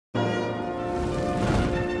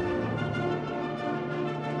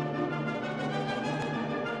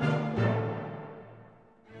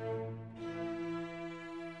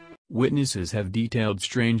Witnesses have detailed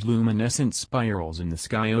strange luminescent spirals in the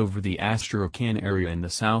sky over the Astrakhan area in the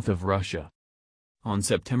south of Russia. On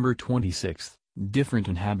September 26, different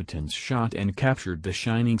inhabitants shot and captured the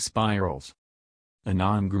shining spirals.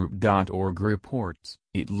 Anongroup.org reports,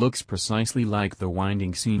 "It looks precisely like the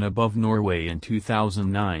winding scene above Norway in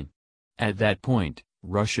 2009. At that point,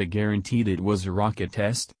 Russia guaranteed it was a rocket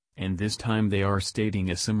test, and this time they are stating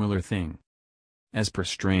a similar thing." As per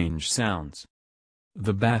Strange Sounds,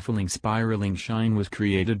 the baffling spiraling shine was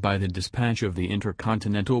created by the dispatch of the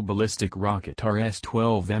intercontinental ballistic rocket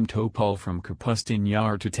RS-12M Topol from Kapustin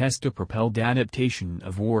Yar to test a propelled adaptation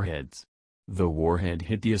of warheads. The warhead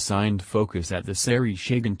hit the assigned focus at the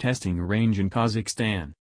Saryshagin testing range in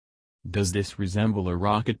Kazakhstan. Does this resemble a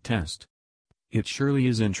rocket test? It surely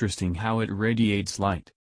is interesting how it radiates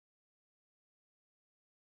light.